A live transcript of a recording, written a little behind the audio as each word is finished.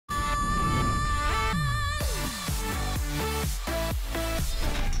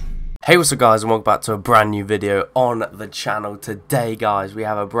Hey, what's up guys, and welcome back to a brand new video on the channel. Today guys, we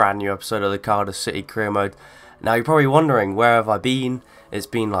have a brand new episode of the Cardiff City career mode. Now you're probably wondering, where have I been? It's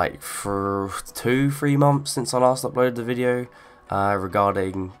been like for 2-3 months since I last uploaded the video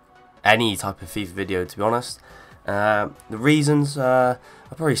regarding any type of FIFA video, to be honest. The reasons, I'd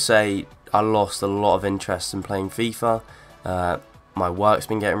probably say I lost a lot of interest in playing FIFA. My work's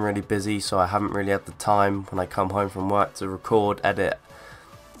been getting really busy, so I haven't really had the time when I come home from work to record, edit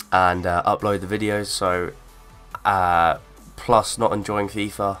and upload the videos. So plus not enjoying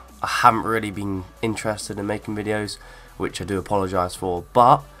FIFA, I haven't really been interested in making videos, which I do apologise for.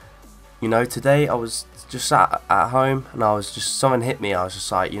 But you know, today I was just sat at home and something hit me. I was just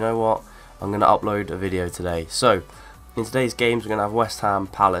like, you know what, I'm gonna upload a video today. So in today's games, we're gonna have West Ham,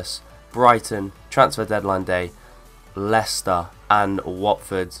 Palace, Brighton, transfer deadline day, Leicester and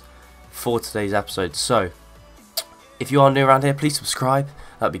Watford for today's episode. So if you are new around here, please subscribe.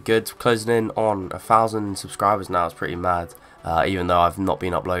 That'd be good. Closing in on 1,000 subscribers now. It's pretty mad. Even though I've not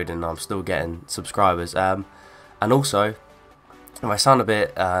been uploading, I'm still getting subscribers. And also, if I sound a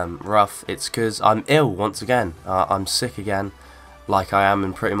bit rough, it's because I'm ill once again. I'm sick again, like I am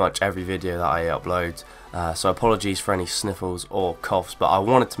in pretty much every video that I upload. So apologies for any sniffles or coughs, but I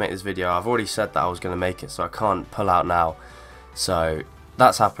wanted to make this video. I've already said that I was going to make it, so I can't pull out now. So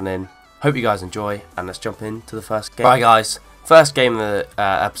that's happening. Hope you guys enjoy, and let's jump into the first game. Right guys, first game of the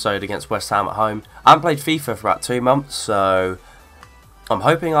episode against West Ham at home. I haven't played FIFA for about 2 months, so I'm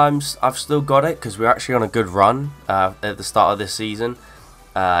hoping I've still got it, because we're actually on a good run at the start of this season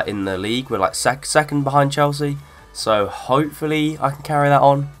in the league. We're like second behind Chelsea, so hopefully I can carry that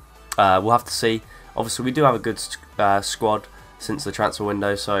on. We'll have to see. Obviously we do have a good squad since the transfer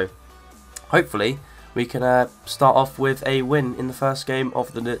window, so hopefully we can start off with a win in the first game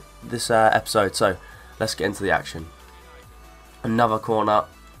of this episode. So let's get into the action. Another corner.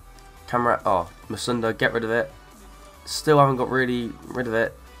 Camera. Oh, Masunda, get rid of it. Still haven't got really rid of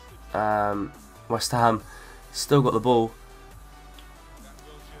it. West Ham still got the ball.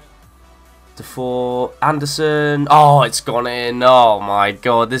 For Anderson. Oh, it's gone in. Oh my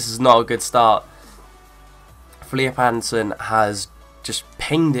god, this is not a good start. Philip Anderson has just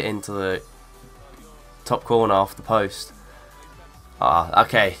pinged it into the top corner off the post.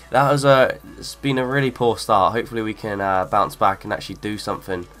 Okay, it's been a really poor start. Hopefully we can bounce back and actually do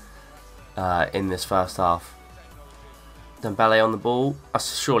something in this first half. Dembele on the ball.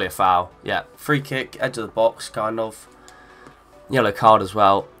 That's surely a foul. Yeah, free kick, edge of the box, kind of. Yellow card as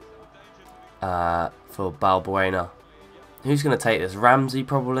well for Balbuena. Who's going to take this? Ramsey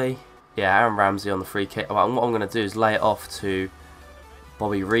probably. Yeah, Aaron Ramsey on the free kick. Well, what I'm going to do is lay it off to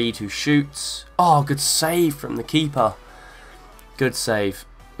Bobby Reed, who shoots. Oh, good save from the keeper. Good save.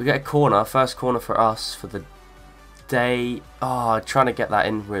 We get a corner, first corner for us for the day. Oh, trying to get that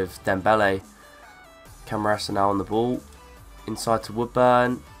in with Dembele. Camarasa now on the ball. Inside to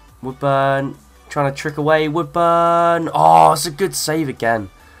Woodburn. Woodburn trying to trick away. Woodburn. Oh, it's a good save again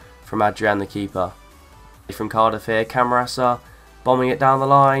from Adrian, the keeper. From Cardiff here. Camarasa bombing it down the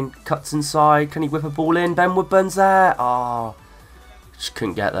line. Cuts inside. Can he whip a ball in? Ben Woodburn's there. Oh, just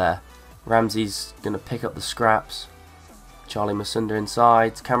couldn't get there. Ramsey's going to pick up the scraps. Charlie Masunda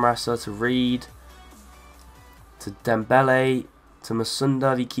inside. Camarasa to Reed. To Dembele. To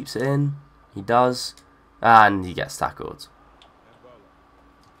Masunda. He keeps it in. He does. And he gets tackled.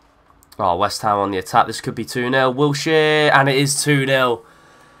 Oh, West Ham on the attack. This could be 2-0. Wilshere. And it is 2-0.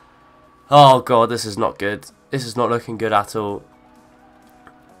 Oh, God. This is not good. This is not looking good at all.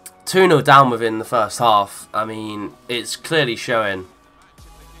 2-0 down within the first half. I mean, it's clearly showing.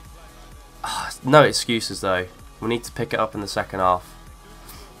 No excuses, though. We need to pick it up in the second half.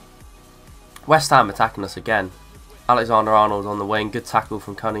 West Ham attacking us again. Alexander-Arnold on the wing. Good tackle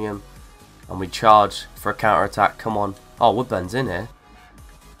from Cunningham. And we charge for a counter-attack. Come on. Oh, Woodburn's in here.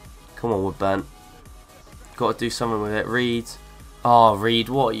 Come on, Woodburn. Got to do something with it. Reed. Oh, Reed,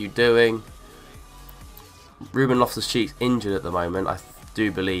 what are you doing? Ruben Loftus-Cheek's injured at the moment, I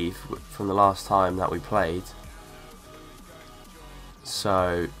do believe, from the last time that we played.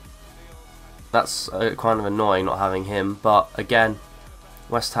 So that's kind of annoying not having him. But again,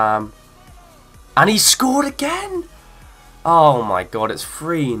 West Ham. And he scored again! Oh my god, it's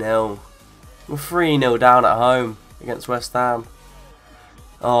 3-0. We're 3-0 down at home against West Ham.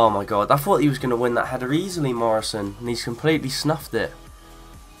 Oh my god, I thought he was going to win that header easily, Morrison. And he's completely snuffed it.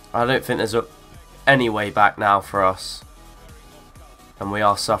 I don't think there's any way back now for us. And we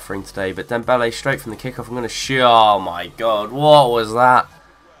are suffering today. But Dembele straight from the kickoff. I'm going to shoot. Oh my god, what was that?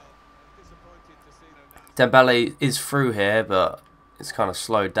 Dembele is through here, but it's kind of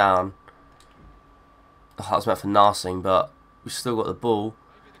slowed down. Oh, that was meant for Narsing, but we've still got the ball.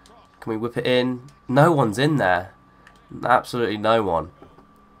 Can we whip it in? No one's in there. Absolutely no one.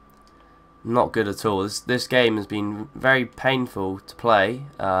 Not good at all. This game has been very painful to play.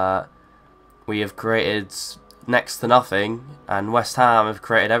 We have created next to nothing, and West Ham have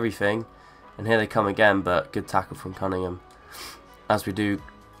created everything. And here they come again, but good tackle from Cunningham. As we do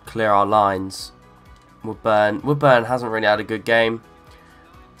clear our lines. Woodburn hasn't really had a good game.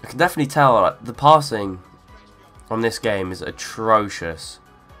 I can definitely tell like, the passing on this game is atrocious.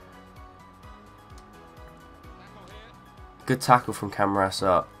 Good tackle from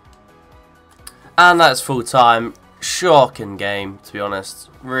Camarasa. And that's full time. Shocking game, to be honest.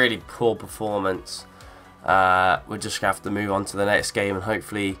 Really poor performance. We're just going to have to move on to the next game and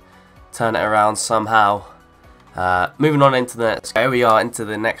hopefully turn it around somehow. Moving on into the next, here we are into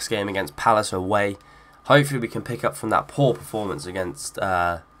the next game against Palace away. Hopefully we can pick up from that poor performance against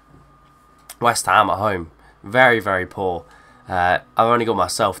West Ham at home. Very, very poor. I've only got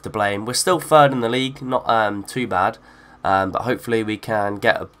myself to blame. We're still third in the league, not too bad. But hopefully we can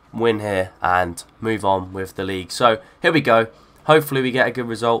get a win here and move on with the league. So here we go. Hopefully we get a good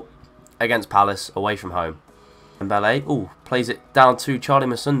result against Palace away from home. Dembele, ooh, plays it down to Charlie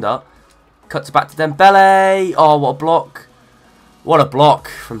Masunda. Cuts it back to Dembele. Oh, what a block. What a block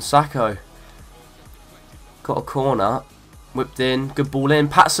from Sacco. Got a corner. Whipped in. Good ball in.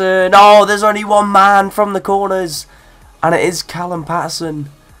 Patterson. Oh, there's only one man from the corners. And it is Callum Patterson.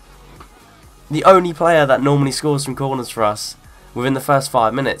 The only player that normally scores from corners for us within the first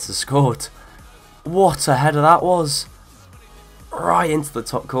 5 minutes has scored. What a header that was. Right into the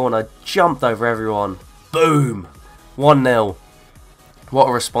top corner. Jumped over everyone. Boom. 1-0. What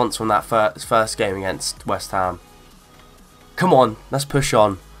a response from that first game against West Ham. Come on, let's push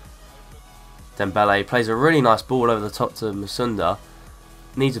on. Dembele plays a really nice ball over the top to Masunda.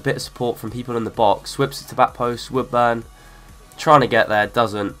 Needs a bit of support from people in the box. Whips it to back post. Woodburn trying to get there.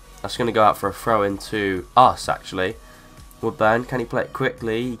 Doesn't. That's going to go out for a throw in to us, actually. Woodburn, can he play it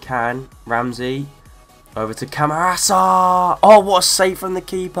quickly? He can. Ramsey. Over to Camarasa. Oh, what a save from the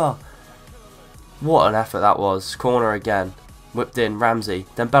keeper. What an effort that was. Corner again. Whipped in. Ramsey.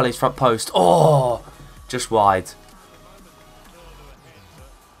 Dembele's front post. Oh, just wide.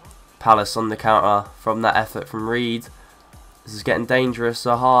 Palace on the counter from that effort from Reed. This is getting dangerous.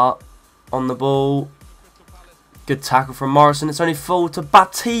 Zaha on the ball. Good tackle from Morrison. It's only full to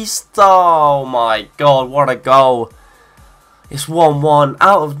Batista. Oh my god, what a goal. It's 1-1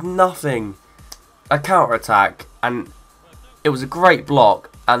 out of nothing. A counter-attack. And it was a great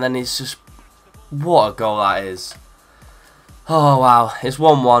block. And then it's just... What a goal that is. Oh wow. It's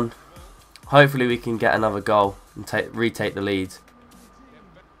 1-1. Hopefully we can get another goal and retake the lead.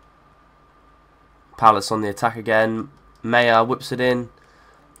 Palace on the attack again. Maya whips it in.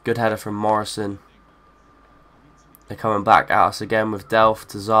 Good header from Morrison. They're coming back at us again with Delph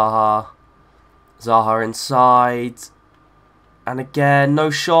to Zaha. Zaha inside. And again,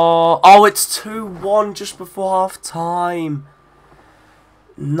 no shot. Oh, it's 2-1 just before half time.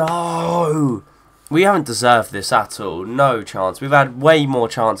 No. We haven't deserved this at all. No chance. We've had way more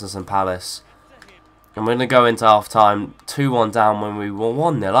chances than Palace. And we're going to go into half time 2-1 down when we were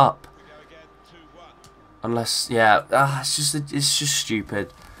 1-0 up. Unless, yeah, it's just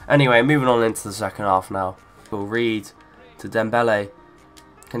stupid. Anyway, moving on into the second half now. We'll read to Dembele.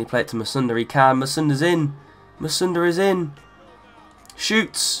 Can he play it to Masunda? He can. Masunda's in. Masunda is in.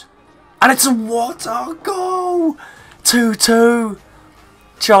 Shoots. And it's a what a goal! 2-2.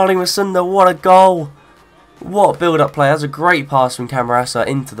 Charlie Masunda, what a goal. What a build-up play. That's a great pass from Camarasa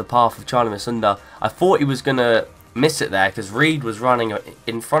into the path of Charlie Masunda. I thought he was going to miss it there because Reed was running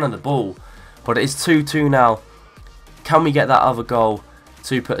in front of the ball. But it is 2-2 now. Can we get that other goal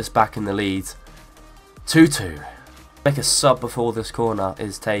to put us back in the lead? 2-2. Make a sub before this corner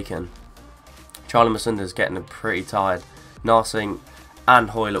is taken. Charlie Masunda is getting pretty tired. Narsing and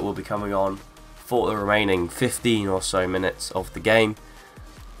Hoylett will be coming on for the remaining 15 or so minutes of the game.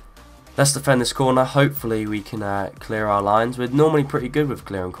 Let's defend this corner. Hopefully we can clear our lines. We're normally pretty good with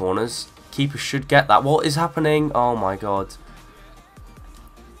clearing corners. Keeper should get that. What is happening? Oh my god.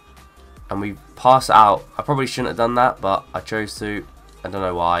 And we pass it out. I probably shouldn't have done that, but I chose to. I don't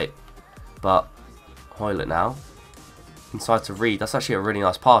know why. But Hoylett now. Inside to Reed. That's actually a really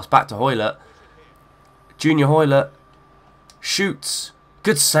nice pass. Back to Hoylett. Junior Hoylett. Shoots.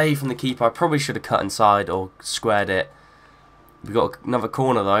 Good save from the keeper. I probably should have cut inside or squared it. We got another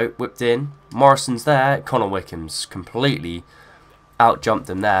corner though. Whipped in. Morrison's there. Connor Wickham's completely out-jumped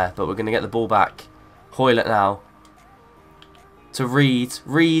him there. But we're going to get the ball back. Hoylett now. To Reed.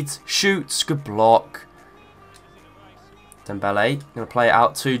 Reed shoots. Good block. Dembele. Going to play it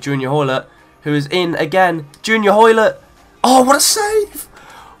out to Junior Hoylett, who is in again. Junior Hoylett. Oh, what a save.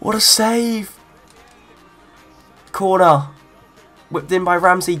 What a save! Corner. Whipped in by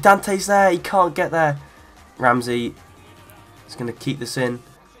Ramsey. Dante's there. He can't get there. Ramsey is going to keep this in.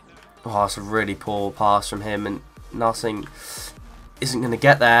 Oh, it's a really poor pass from him, and nothing isn't going to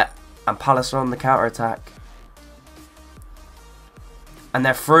get there. And Palace are on the counter attack. And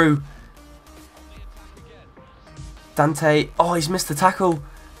they're through. Dante. Oh, he's missed the tackle.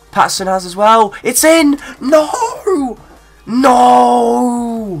 Patterson has as well. It's in. No.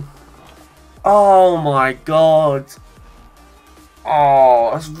 No. Oh my god.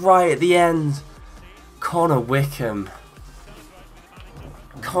 Oh, that's right at the end. Connor Wickham.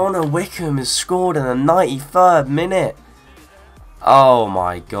 Connor Wickham has scored in the 93rd minute. Oh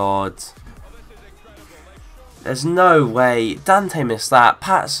my god. There's no way. Dante missed that.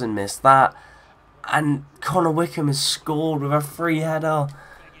 Patterson missed that. And Connor Wickham has scored with a free header.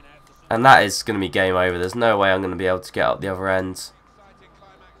 And that is going to be game over. There's no way I'm going to be able to get up the other end.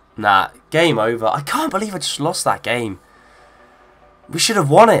 Nah, game over. I can't believe I just lost that game. We should have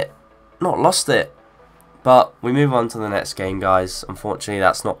won it, not lost it. But we move on to the next game, guys. Unfortunately,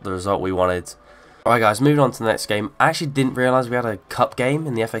 that's not the result we wanted. Alright, guys, moving on to the next game. I actually didn't realise we had a cup game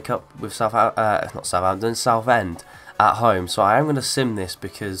in the FA Cup with Southend at home. So I am going to sim this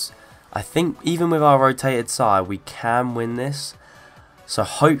because I think even with our rotated side, we can win this. So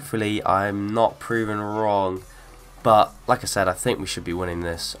hopefully I'm not proven wrong. But like I said, I think we should be winning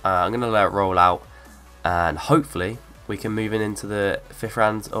this. I'm going to let it roll out. And hopefully we can move into the 5th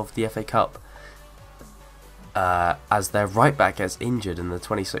round of the FA Cup. As their right back gets injured in the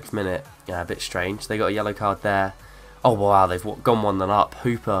 26th minute. Yeah, a bit strange. They got a yellow card there. Oh wow, they've gone 1-0 up.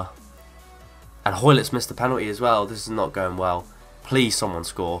 Hooper. And Hoylett's missed a penalty as well. This is not going well. Please someone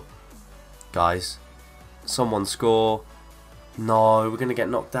score. Guys. Someone score. No, we're going to get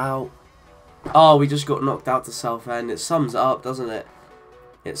knocked out. Oh, we just got knocked out to Southend. It sums it up, doesn't it?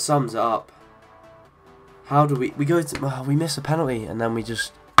 It sums it up. How do we go to... we miss a penalty and then we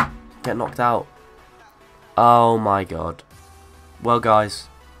just get knocked out. Oh my god. Well, guys,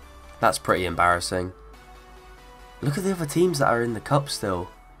 that's pretty embarrassing. Look at the other teams that are in the cup still.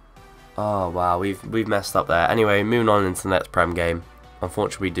 Oh wow, we've messed up there. Anyway, moving on into the next Prem game.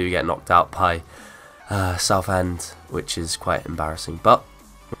 Unfortunately, we do get knocked out by Southend, which is quite embarrassing. But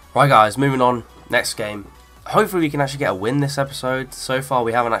right, guys, moving on. Next game. Hopefully, we can actually get a win this episode. So far,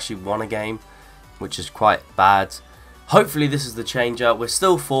 we haven't actually won a game, which is quite bad. Hopefully, this is the changer. We're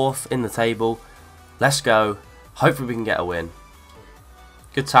still 4th in the table. Let's go. Hopefully we can get a win.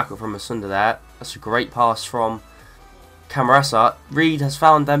 Good tackle from Masunda there. That's a great pass from Camarasa. Reed has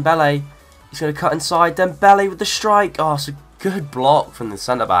found Dembele. He's going to cut inside. Dembele with the strike. Oh, it's a good block from the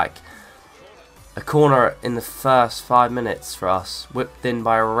centre-back. A corner in the first 5 minutes for us. Whipped in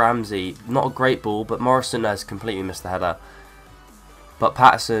by Ramsey. Not a great ball, but Morrison has completely missed the header. But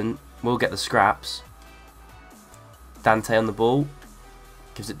Patterson will get the scraps. Dante on the ball.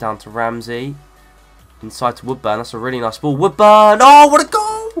 Gives it down to Ramsey. Inside to Woodburn. That's a really nice ball. Woodburn! Oh, what a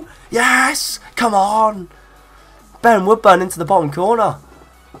goal! Yes! Come on! Ben Woodburn into the bottom corner.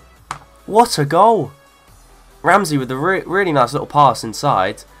 What a goal! Ramsey with a really nice little pass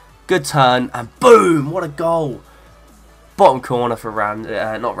inside. Good turn. And boom! What a goal! Bottom corner for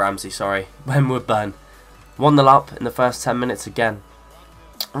not Ramsey, sorry. Ben Woodburn. 1-0 up in the first 10 minutes again.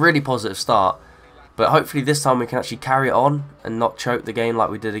 Really positive start. But hopefully this time we can actually carry it on and not choke the game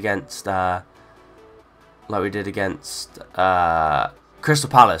like we did against... Crystal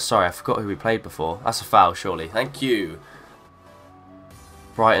Palace. Sorry, I forgot who we played before. That's a foul, surely. Thank you.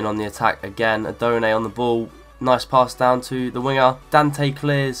 Brighton on the attack again. Adone on the ball. Nice pass down to the winger. Dante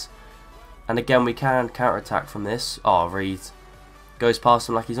clears. And again, we can counter-attack from this. Oh, Reed goes past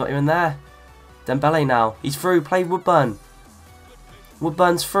him like he's not even there. Dembele now. He's through. Play Woodburn.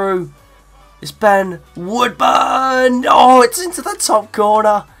 Woodburn's through. It's Ben Woodburn. Oh, it's into the top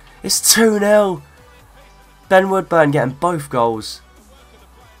corner. It's 2-0. Ben Woodburn getting both goals.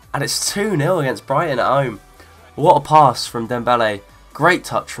 And it's 2-0 against Brighton at home. What a pass from Dembele. Great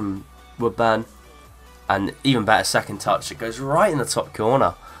touch from Woodburn. And even better second touch. It goes right in the top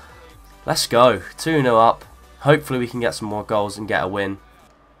corner. Let's go. 2-0 up. Hopefully we can get some more goals and get a win.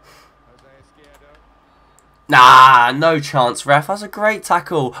 Nah, no chance, ref. That's a great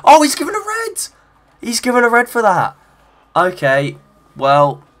tackle. Oh, he's given a red. He's given a red for that. Okay,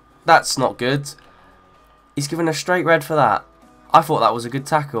 well, that's not good. He's given a straight red for that. I thought that was a good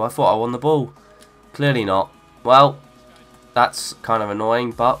tackle. I thought I won the ball. Clearly not. Well, that's kind of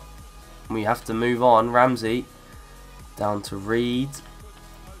annoying, but we have to move on. Ramsey down to Reed.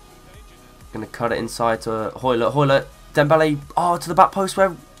 Going to cut it inside to Hoylett. Hoylett. Dembele. Oh, to the back post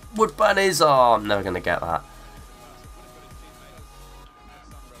where Woodburn is. Oh, I'm never going to get that.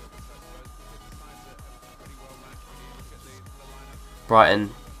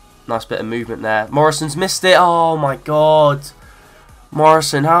 Brighton. Nice bit of movement there. Morrison's missed it. Oh my god.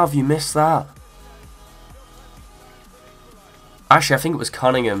 Morrison, how have you missed that? Actually, I think it was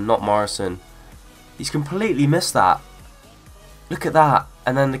Cunningham, not Morrison. He's completely missed that. Look at that.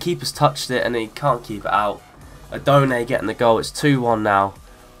 And then the keeper's touched it and he can't keep it out. Adone getting the goal. It's 2-1 now.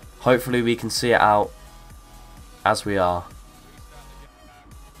 Hopefully we can see it out as we are.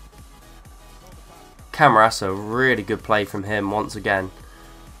 Camarasa, really good play from him once again.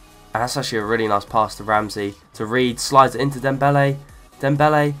 And that's actually a really nice pass to Ramsey. To Reed, slides it into Dembele.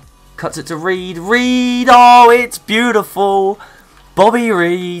 Dembele cuts it to Reed. Reed! Oh, it's beautiful! Bobby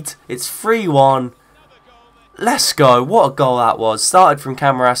Reed. It's 3-1. Let's go. What a goal that was. Started from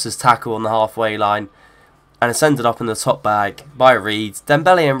Camarasa's tackle on the halfway line. And it's ended up in the top bag by Reed.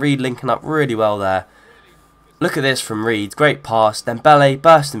 Dembele and Reed linking up really well there. Look at this from Reed. Great pass. Dembele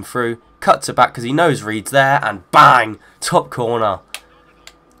bursting through. Cuts it back because he knows Reed's there. And bang! Top corner.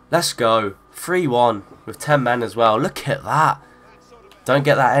 Let's go. 3-1 with 10 men as well. Look at that. Don't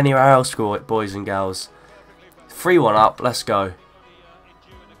get that anywhere else, boys and girls. 3-1 up. Let's go.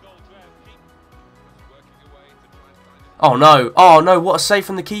 Oh no. Oh no. What a save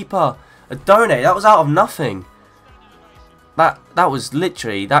from the keeper. Adone. That was out of nothing. That was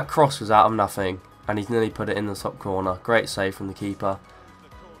literally, that cross was out of nothing. And he's nearly put it in the top corner. Great save from the keeper.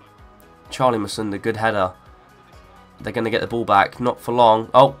 Charlie Masunda, good header. They're going to get the ball back. Not for long.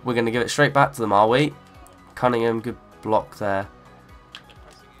 Oh, we're going to give it straight back to them, are we? Cunningham, good block there.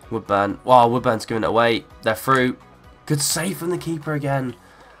 Woodburn. Wow, Woodburn's giving it away. They're through. Good save from the keeper again.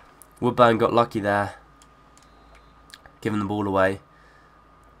 Woodburn got lucky there. Giving the ball away.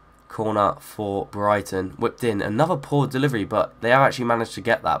 Corner for Brighton. Whipped in. Another poor delivery, but they have actually managed to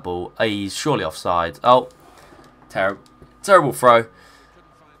get that ball. He's surely offside. Oh, terrible throw.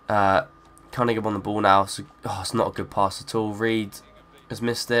 Cunningham on the ball now. So, oh, it's not a good pass at all. Reed has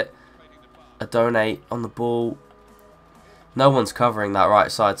missed it. Adone on the ball. No one's covering that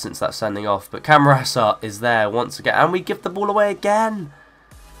right side since that sending off. But Camarasa is there once again. And we give the ball away again.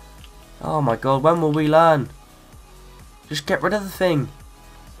 Oh my god, when will we learn? Just get rid of the thing.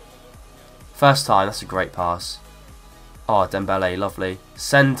 First time, that's a great pass. Oh, Dembele, lovely.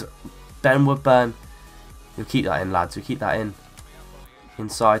 Send Ben Woodburn. You'll keep that in, lads. You'll keep that in.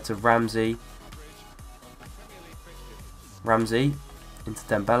 Inside to Ramsey. Ramsey into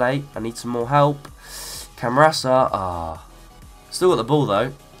Dembele. I need some more help. Camarasa. Ah. Still got the ball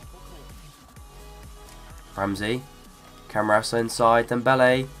though. Ramsey. Camarasa inside.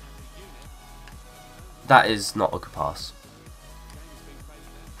 Dembele. That is not a good pass.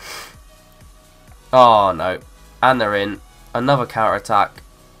 Oh no. And they're in. Another counter attack.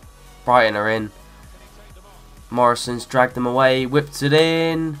 Brighton are in. Morrison's dragged them away. Whipped it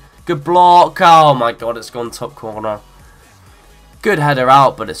in. Good block. Oh my god, it's gone top corner. Good header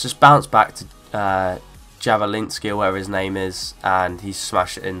out, but it's just bounced back to Javalinski or whatever his name is. And he's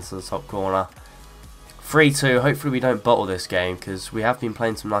smashed it into the top corner. 3-2. Hopefully we don't bottle this game because we have been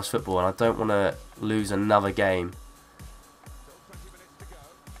playing some nice football and I don't want to lose another game.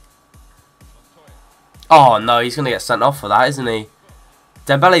 Oh no, he's going to get sent off for that, isn't he?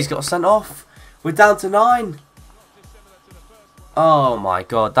 Dembele's got sent off. We're down to 9. Oh my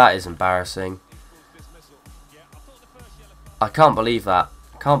god, that is embarrassing. I can't believe that.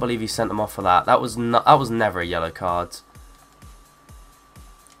 Can't believe he sent them off for that. That was never a yellow card.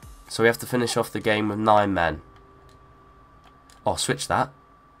 So we have to finish off the game with 9 men. Oh, switch that.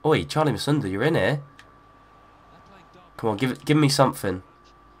 Oi, Charlie Masunda, you're in here. Come on, give me something.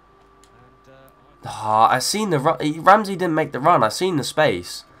 Oh, I seen the run. Ramsey didn't make the run. I seen the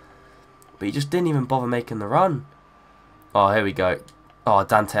space, but he just didn't even bother making the run. Oh, here we go. Oh,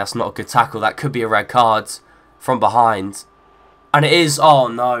 Dante, that's not a good tackle. That could be a red card from behind. And it is. Oh,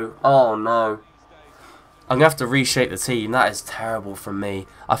 no. Oh, no. I'm going to have to reshape the team. That is terrible from me.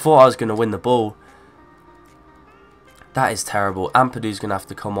 I thought I was going to win the ball. That is terrible. Ampadu's going to have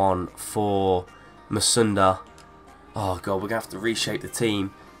to come on for Masunda. Oh, God. We're going to have to reshape the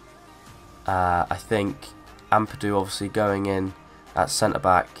team. I think Ampadu obviously going in at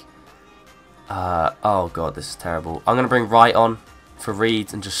centre-back. Oh, God. This is terrible. I'm going to bring Wright on for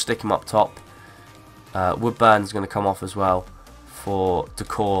Reed and just stick him up top. Woodburn's going to come off as well for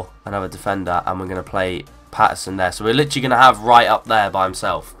Decor, another defender, and we're going to play Patterson there. So we're literally going to have Wright up there by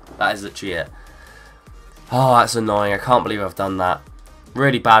himself. That is literally it. Oh, that's annoying. I can't believe I've done that.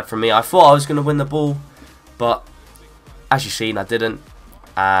 Really bad from me. I thought I was going to win the ball, but as you've seen, I didn't.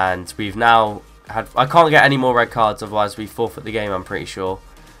 And we've now had... I can't get any more red cards, otherwise we forfeit the game, I'm pretty sure.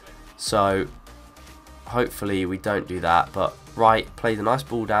 So hopefully we don't do that. But Wright played a nice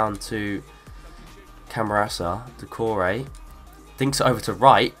ball down to Camarasa, Decore. Dinks it over to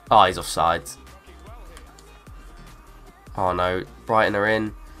right. Oh, he's offside. Oh no, Brighton are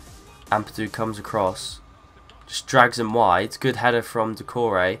in. Ampadu comes across. Just drags him wide. Good header from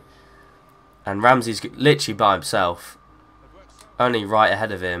Decore. And Ramsey's literally by himself. Only right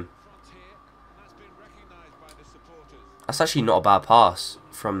ahead of him. That's actually not a bad pass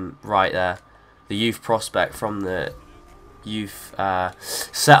from right there. The youth prospect from the youth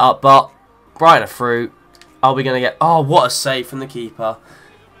setup. But Brighton are through. Are we going to get... Oh, what a save from the keeper.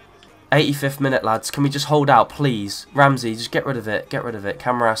 85th minute, lads. Can we just hold out, please? Ramsey, just get rid of it. Get rid of it.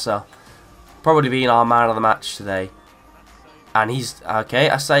 Camarasa. Probably being our man of the match today. And he's... Okay,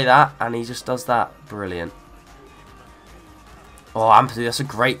 I say that. And he just does that. Brilliant. Oh, Ampadu, that's a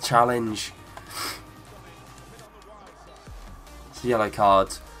great challenge. It's a yellow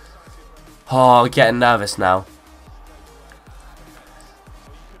card. Oh, getting nervous now.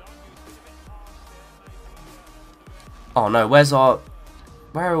 Oh no, where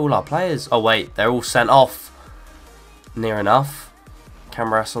are all our players? Oh wait, they're all sent off. Near enough.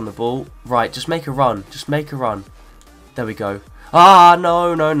 Camaras on the ball. Right, just make a run. Just make a run. There we go. Ah,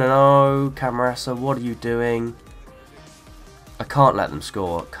 no. Camarasa, what are you doing? I can't let them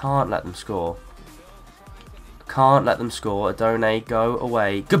score. Can't let them score. Can't let them score. Adone, go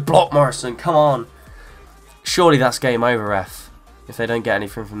away. Good block, Morrison. Come on. Surely that's game over, ref. If they don't get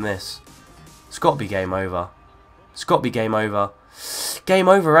anything from this. It's got to be game over. It's got to be game over. Game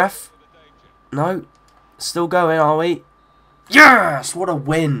over, ref. No. Still going, are we? Yes! What a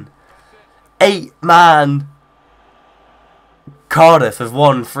win. 8-man. Cardiff have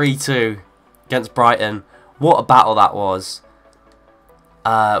won 3-2 against Brighton. What a battle that was.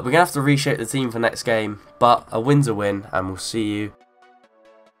 We're going to have to reshape the team for next game. But a win's a win. And we'll see you.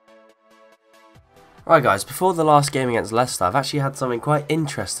 Right, guys. Before the last game against Leicester, I've actually had something quite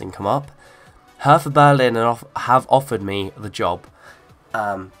interesting come up. Hertha Berlin have offered me the job.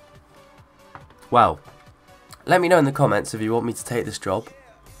 Well, let me know in the comments if you want me to take this job.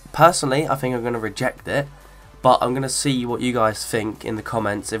 Personally, I think I'm going to reject it. But I'm going to see what you guys think in the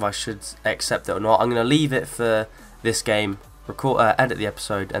comments if I should accept it or not. I'm going to leave it for this game, edit the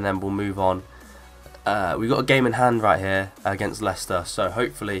episode, and then we'll move on. We've got a game in hand right here against Leicester. So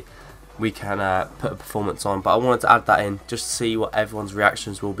hopefully we can put a performance on. But I wanted to add that in just to see what everyone's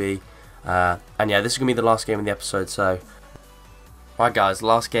reactions will be. And yeah, this is going to be the last game of the episode, so... Right guys,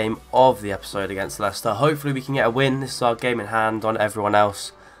 last game of the episode against Leicester. Hopefully we can get a win. This is our game in hand on everyone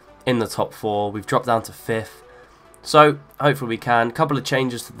else in the top 4. We've dropped down to 5th. So, hopefully we can. Couple of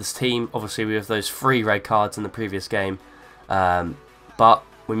changes to this team. Obviously we have those 3 red cards in the previous game. But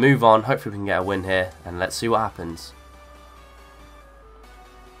we move on. Hopefully we can get a win here. And let's see what happens.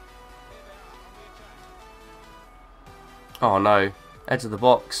 Oh no. Edge of the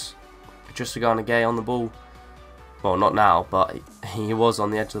box. Just Gay on the ball. Well, not now, but he was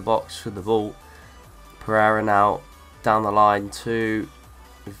on the edge of the box for the ball. Pereira now down the line to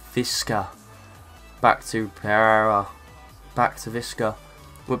Visca. Back to Pereira. Back to Visca.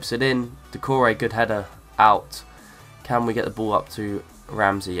 Whips it in. Decore, good header. Out. Can we get the ball up to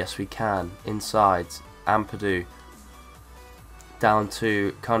Ramsey? Yes, we can. Inside. Ampadu. Down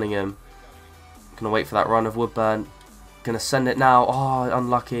to Cunningham. Gonna wait for that run of Woodburn. Gonna send it now. Oh,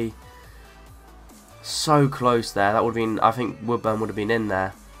 unlucky. So close there. That would have been, I think Woodburn would have been in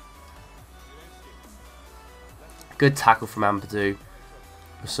there. Good tackle from Ampadu.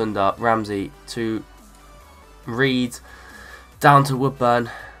 Sunda, Ramsey to Reed. Down to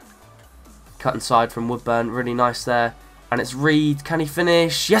Woodburn. Cut inside from Woodburn. Really nice there. And it's Reed. Can he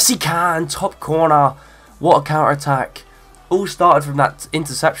finish? Yes, he can. Top corner. What a counter-attack. All started from that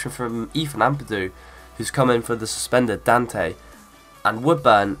interception from Ethan Ampadu, who's come in for the suspended Dante. And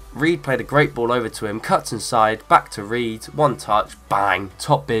Woodburn, Reed played a great ball over to him, cuts inside, back to Reed, one touch, bang,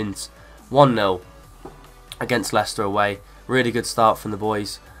 top bins, 1-0 against Leicester away. Really good start from the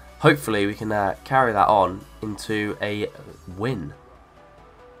boys. Hopefully we can carry that on into a win.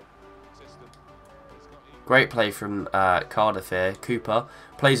 Great play from Cardiff here. Cooper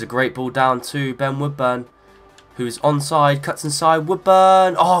plays a great ball down to Ben Woodburn, who is onside, cuts inside,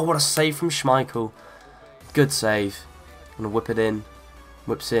 Woodburn. Oh, what a save from Schmeichel. Good save. I'm going to whip it in.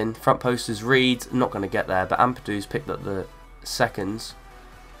 Whips in. Front post is Reed. Not going to get there, but Ampadu's picked up the seconds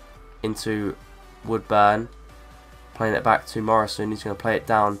into Woodburn. Playing it back to Morrison. He's going to play it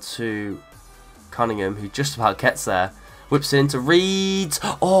down to Cunningham, who just about gets there. Whips it into Reed.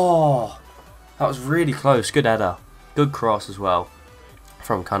 Oh, that was really close. Good header. Good cross as well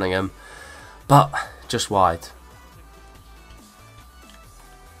from Cunningham. But just wide.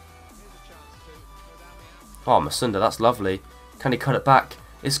 Oh, Masunda, that's lovely. Can he cut it back?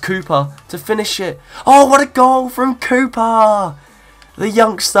 It's Cooper to finish it. Oh, what a goal from Cooper! The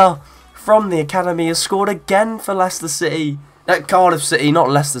youngster from the academy has scored again for Leicester City. Cardiff City, not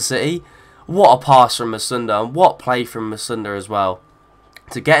Leicester City. What a pass from Masunda, and what play from Masunda as well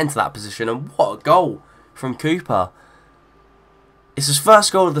to get into that position, and what a goal from Cooper. It's his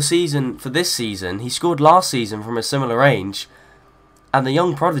first goal of the season for this season. He scored last season from a similar range, and the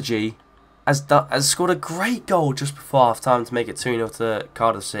young prodigy has scored a great goal just before half time to make it 2-0 to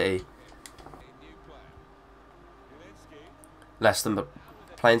Cardiff City. Leicester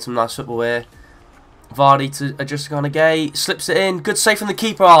playing some nice football here. Vardy to adjust on a gay, slips it in. Good save from the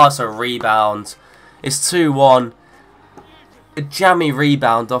keeper. Oh, it's a rebound. It's 2-1. A jammy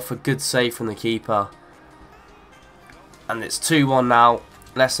rebound off a good save from the keeper. And it's 2-1 now.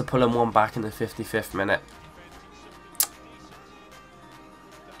 Leicester pulling one back in the 55th minute.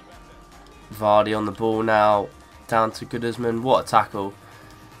 Vardy on the ball now. Down to Goodisman. What a tackle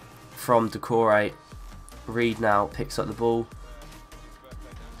from Decore. Reed now picks up the ball.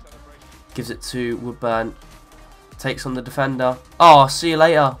 Gives it to Woodburn. Takes on the defender. Oh, see you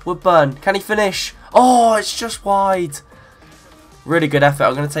later. Woodburn. Can he finish? Oh, it's just wide. Really good effort.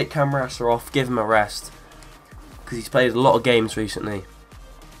 I'm going to take Camarasa off. Give him a rest, because he's played a lot of games recently.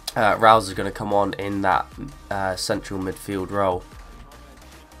 Rouse is going to come on in that central midfield role.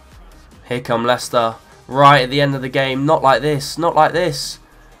 Here come Leicester. Right at the end of the game. Not like this. Not like this.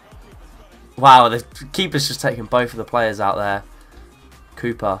 Wow, the keeper's just taken both of the players out there.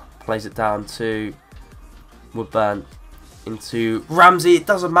 Cooper plays it down to Woodburn. Into Ramsey. It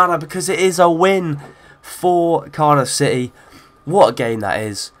doesn't matter because it is a win for Cardiff City. What a game that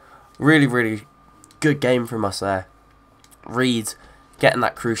is. Really, really good game from us there. Reed getting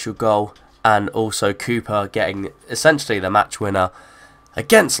that crucial goal, and also Cooper getting essentially the match winner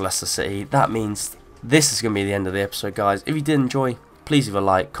against Leicester City. That means this is going to be the end of the episode, guys. If you did enjoy, please leave a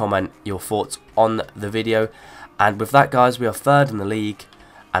like, comment your thoughts on the video. And with that, guys, we are third in the league,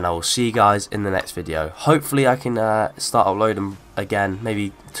 and I will see you guys in the next video. Hopefully I can start uploading again,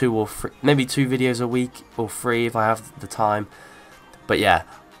 maybe two videos a week, or 3 if I have the time. But yeah,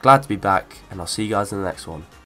 glad to be back, and I'll see you guys in the next one.